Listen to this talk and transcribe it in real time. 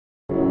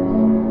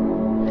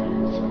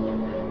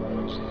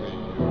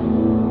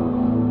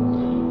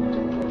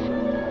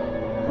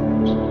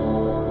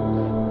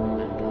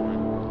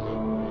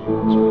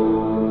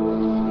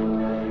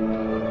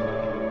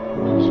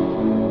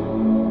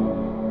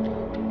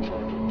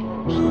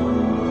Christ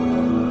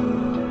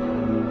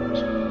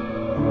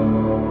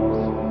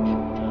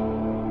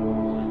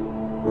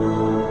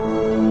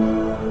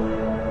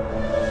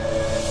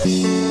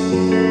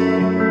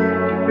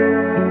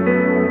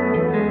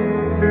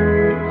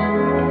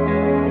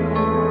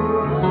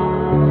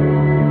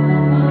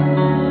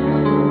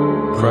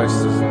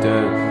is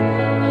dead.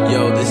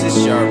 Yo, this is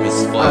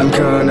Shrpnss. I'm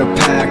gonna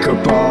pack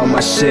up all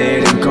my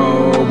shit and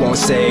go. Won't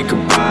say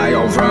goodbye,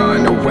 I'll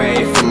run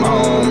away from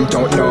home.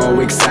 Don't know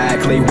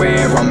exactly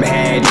where I'm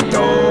headed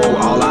though.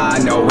 All I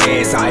know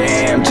is I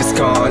am just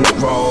gonna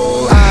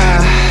roll.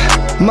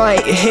 I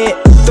might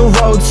hit the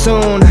road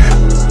soon,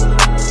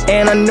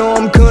 and I know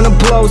I'm gonna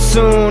blow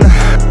soon.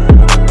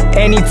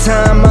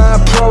 Anytime I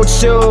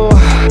approach you,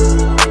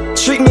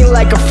 treat me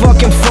like a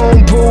fucking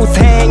phone booth.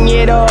 Hang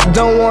it up,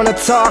 don't wanna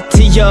talk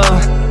to ya.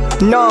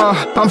 Nah,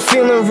 I'm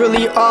feeling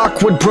really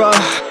awkward, bruh.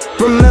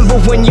 Remember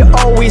when you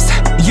always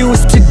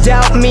used to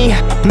doubt me?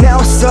 Now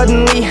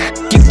suddenly,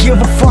 you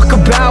give a fuck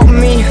about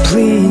me.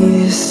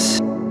 Please,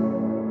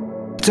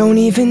 don't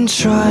even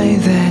try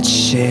that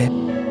shit,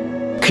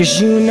 'cause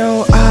you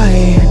know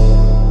I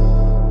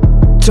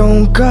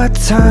don't got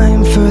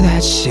time for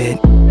that shit.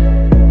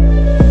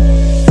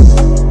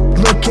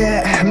 Look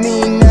at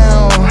me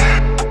now,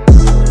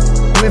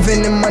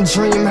 living in my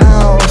dream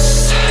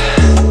house,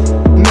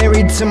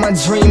 married to my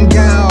dream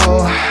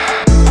gal,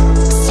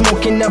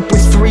 smoking up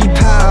with 3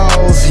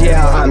 pals.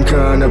 Yeah, I'm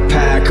gonna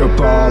pack up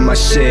all my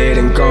shit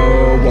and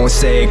go. Won't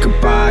say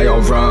goodbye,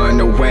 I'll run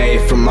away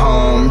from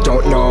home.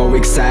 Don't know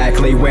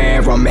exactly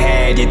where I'm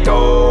headed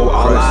though.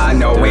 All I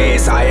know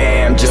is I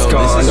am just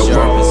gonna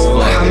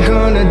roll. I'm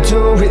gonna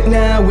do it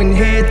now and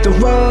hit the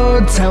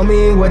road. Tell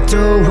me, what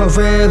do I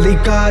really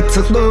got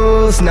to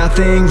lose?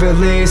 Nothing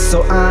really,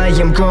 so I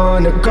am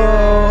gonna go.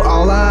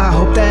 All I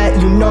hope that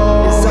you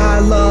know is I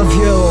love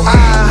you.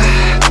 I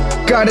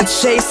gotta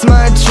chase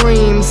my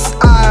dreams,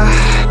 I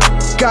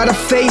gotta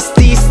face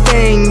these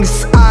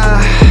things,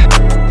 I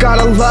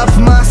gotta love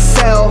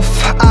myself,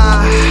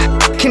 I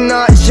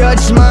cannot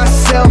judge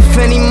myself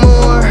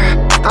anymore.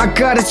 I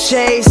gotta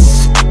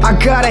chase, I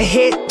gotta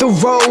hit the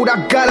road,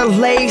 I gotta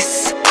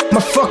lace my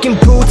fucking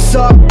boots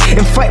up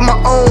and fight my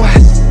own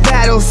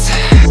battles.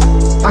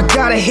 I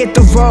gotta hit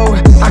the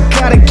road, I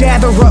gotta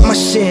gather up my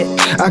shit.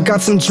 I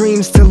got some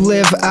dreams to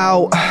live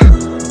out,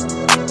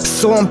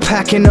 so I'm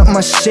packing up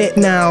my shit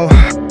now.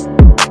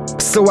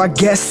 So I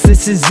guess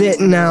this is it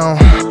now.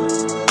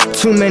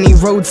 Too many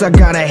roads I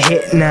gotta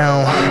hit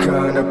now. I'm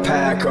gonna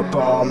pack up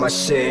all my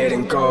shit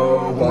and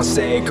go. Won't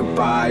say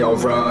goodbye, I'll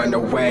run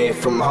away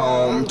from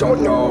home.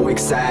 Don't know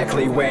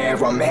exactly where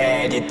I'm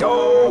headed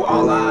though.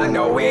 All I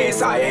know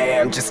is I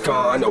am just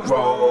gonna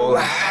roll.